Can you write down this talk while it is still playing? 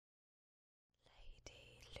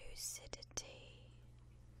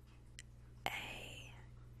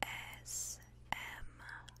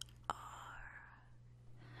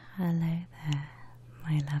Hello there,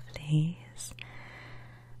 my lovelies,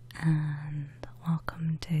 and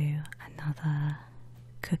welcome to another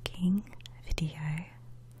cooking video.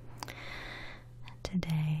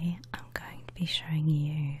 Today I'm going to be showing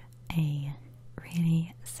you a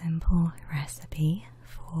really simple recipe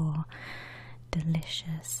for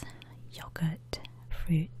delicious yogurt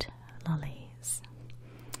fruit lollies.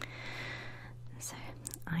 So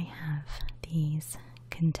I have these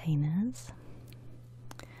containers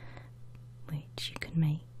which you can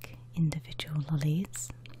make individual lollies,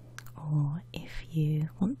 or if you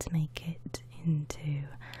want to make it into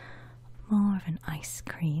more of an ice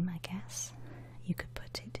cream, I guess, you could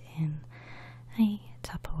put it in a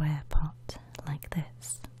Tupperware pot like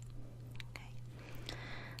this. Okay.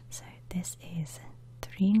 So this is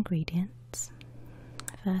 3 ingredients.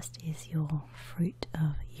 First is your fruit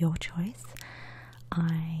of your choice.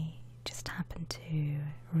 I just happen to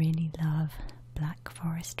really love black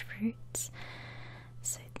forest fruits,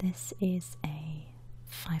 so this is a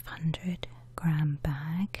 500-gram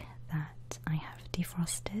bag that I have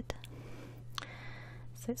defrosted,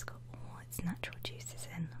 so it's got all its natural juices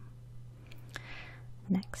in.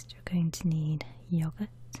 Next you're going to need yogurt.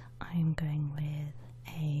 I'm going with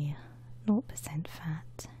a 0%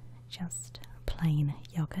 fat, just plain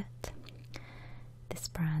yogurt. This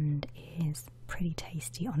brand is pretty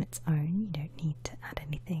tasty on its own, you don't need to add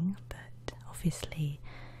anything, but obviously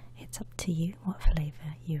it's up to you what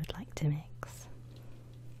flavour you would like to mix.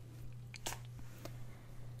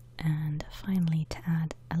 And finally, to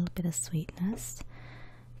add a little bit of sweetness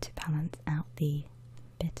to balance out the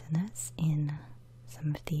bitterness in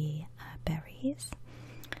some of the berries,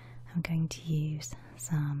 I'm going to use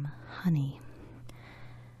some honey.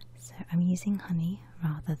 So I'm using honey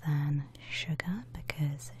rather than sugar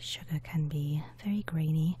because sugar can be very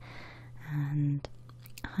grainy, and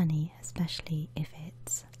honey, especially if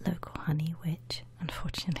it's local honey, which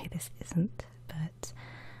unfortunately this isn't, but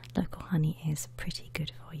local honey is pretty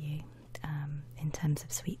good for you in terms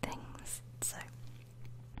of sweet things. So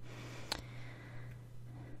I'm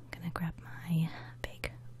gonna grab my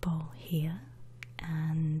big bowl here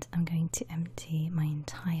and I'm going to empty my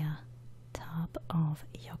entire tub of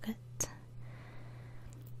yogurt.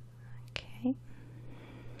 Okay,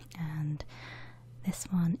 and this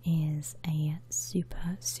one is a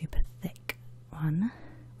super thick one,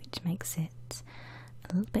 which makes it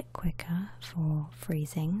a little bit quicker for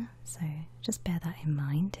freezing, so just bear that in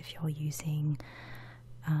mind if you're using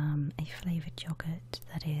a flavoured yogurt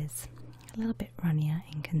that is a little bit runnier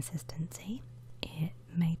in consistency. It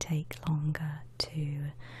may take longer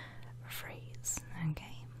to freeze.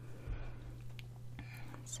 Okay,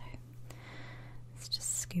 so let's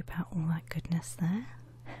just scoop out all that goodness there.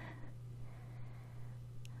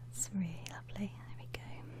 It's really lovely. There we go.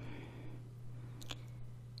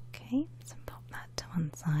 Okay, so pop that to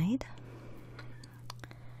one side.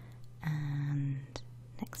 And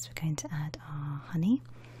next we're going to add our honey.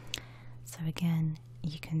 So again,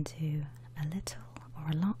 you can do a little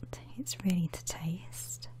or a lot. It's really to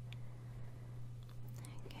taste.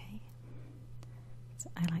 Okay. So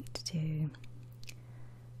I like to do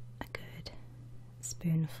a good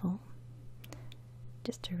spoonful,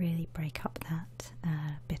 just to really break up that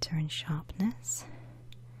bitter and sharpness.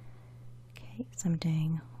 Okay, so I'm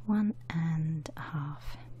doing 1 1/2.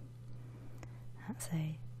 That's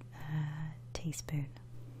a teaspoon.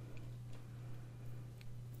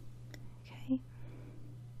 Okay,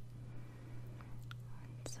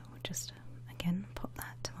 so we'll just again pop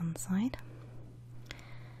that to one side.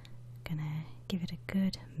 Gonna give it a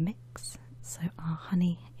good mix so our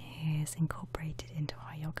honey is incorporated into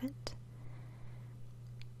our yogurt.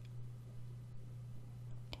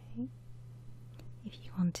 If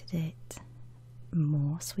you wanted it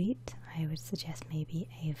more sweet, I would suggest maybe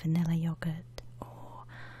a vanilla yogurt or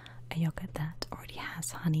a yogurt that already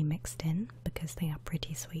has honey mixed in, because they are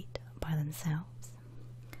pretty sweet by themselves.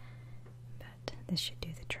 But this should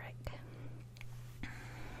do the trick.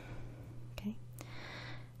 Okay,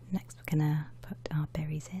 next we're gonna put our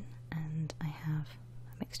berries in, and I have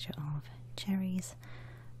a mixture of cherries,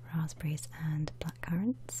 raspberries and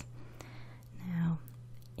blackcurrants. Now,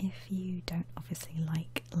 if you don't obviously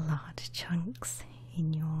like large chunks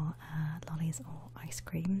in your lollies or ice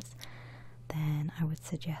creams, then I would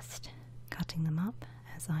suggest cutting them up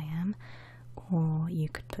as I am, or you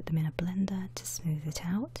could put them in a blender to smooth it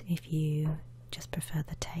out if you just prefer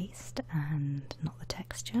the taste and not the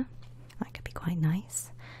texture. That could be quite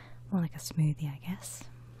nice, more like a smoothie, I guess.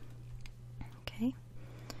 Okay,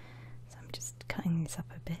 so I'm just cutting this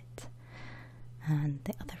up a bit, and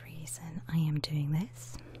the other reason I am doing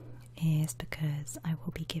this is because I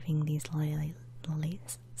will be giving these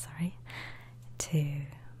lollies, sorry, to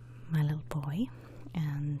my little boy,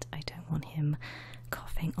 and I don't want him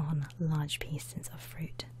coughing on large pieces of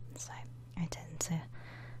fruit, so I tend to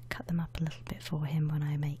cut them up a little bit for him when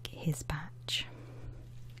I make his batch.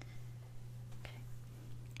 Okay.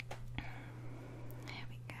 There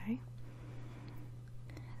we go.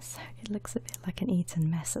 So it looks a bit like an eaten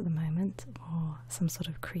mess at the moment, or some sort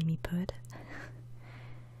of creamy pud.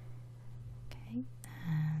 Okay,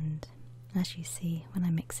 and as you see, when I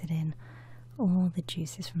mix it in, all the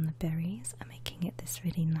juices from the berries are making it this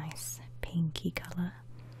really nice pinky colour.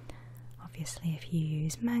 Obviously, if you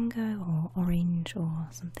use mango or orange or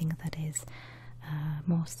something that is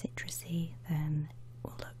more citrusy, then it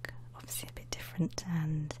will look obviously a bit different,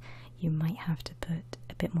 and you might have to put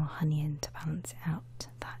a bit more honey in to balance out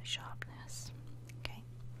that sharpness. Okay,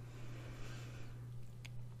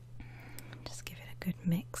 just give it a good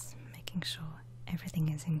mix, making sure everything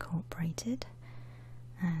is incorporated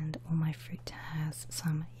and all my fruit has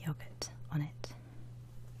some yogurt on it.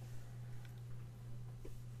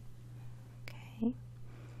 Okay,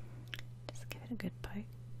 just give it a good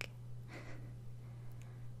poke.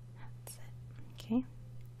 That's it. Okay,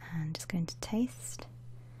 and just going to taste.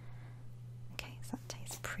 Okay, so that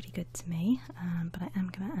tastes pretty good to me, but I am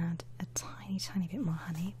going to add a tiny bit more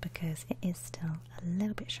honey because it is still a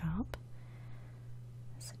little bit sharp.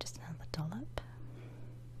 So just another dollop.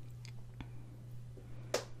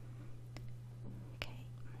 Okay,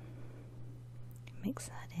 mix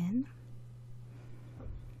that in.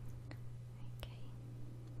 Okay,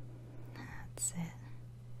 that's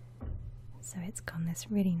it. So it's got this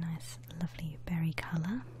really nice, lovely berry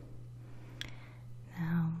colour.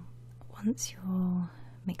 Now, once your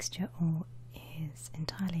mixture all is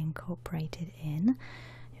entirely incorporated in,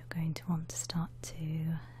 you're going to want to start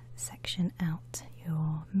to section out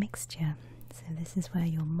your mixture. So this is where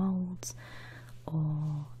your moulds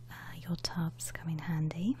or your tubs come in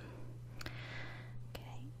handy.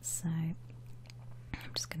 Okay, so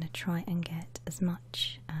I'm just going to try and get as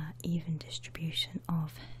much even distribution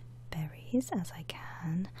of berries as I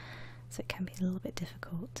can. So it can be a little bit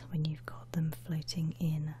difficult when you've got them floating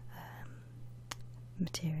in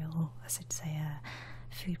material, or I should say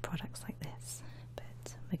food products like this,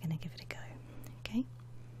 but we're going to give it a go. Okay,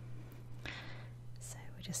 so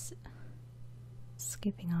we're just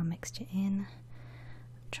scooping our mixture in,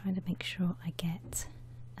 trying to make sure I get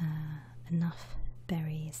enough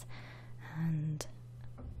berries and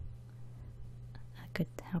a good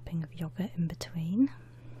helping of yogurt in between.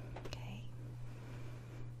 Okay,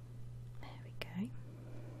 there we go,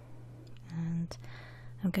 and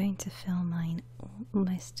I'm going to fill mine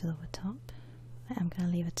almost to the top. I'm going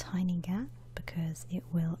to leave a tiny gap because it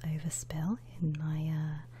will overspill in my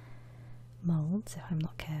moulds if I'm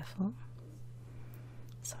not careful.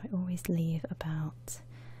 So I always leave about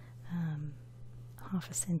half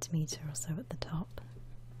a centimetre or so at the top,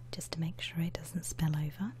 just to make sure it doesn't spill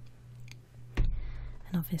over.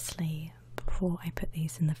 And obviously, before I put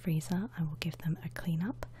these in the freezer, I will give them a clean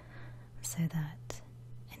up so that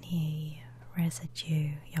any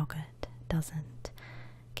residue yogurt doesn't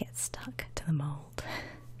get stuck to the mould.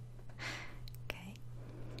 Okay,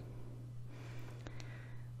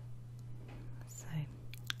 so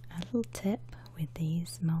a little tip with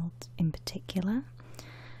these moulds in particular,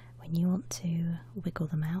 when you want to wiggle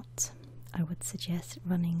them out, I would suggest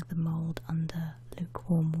running the mould under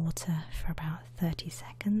lukewarm water for about 30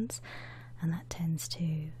 seconds, and that tends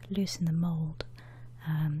to loosen the mould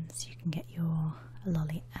so you can get your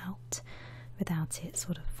lolly out without it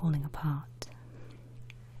sort of falling apart.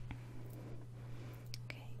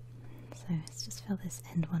 Okay, so let's just fill this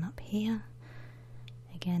end one up here.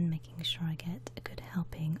 Again, making sure I get a good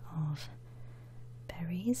helping of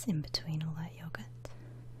berries in between all that yogurt.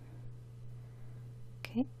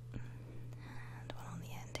 Okay, and one on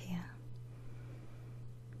the end here.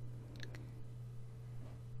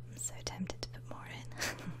 I'm so tempted to put more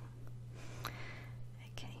in.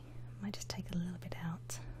 Okay, might just take a little bit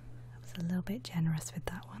out. I was a little bit generous with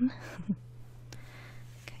that one.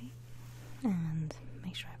 Okay, and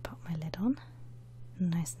make sure I pop my lid on,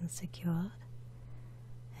 nice and secure.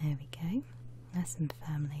 There we go, nice and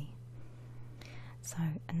firmly. So,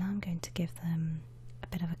 and now I'm going to give them a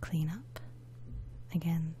bit of a clean up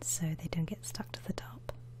again so they don't get stuck to the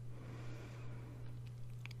top.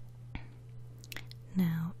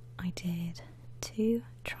 Now, I did 2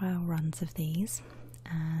 trial runs of these,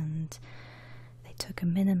 and they took a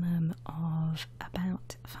minimum of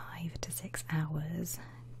about 5 to 6 hours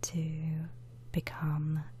to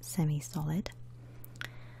become semi-solid.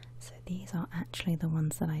 So these are actually the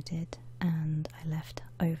ones that I did and I left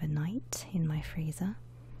overnight in my freezer.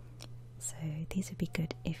 So these would be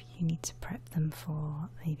good if you need to prep them for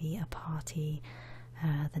maybe a party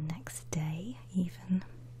the next day even.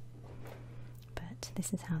 But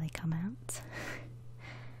this is how they come out.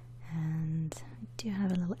 And I do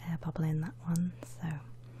have a little air bubble in that one, so I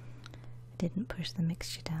didn't push the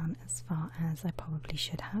mixture down as far as I probably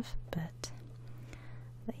should have, but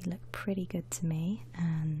they look pretty good to me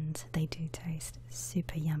and they do taste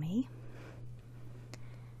super yummy.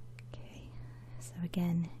 Okay, so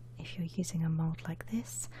again, if you're using a mould like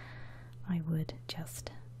this, I would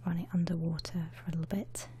just run it under water for a little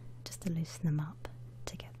bit just to loosen them up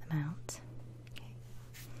to get them out. Okay.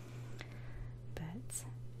 But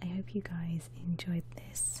I hope you guys enjoyed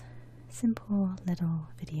this simple little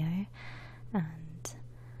video, and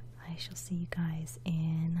I shall see you guys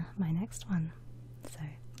in my next one. So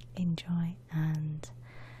enjoy and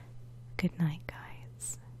good night, guys.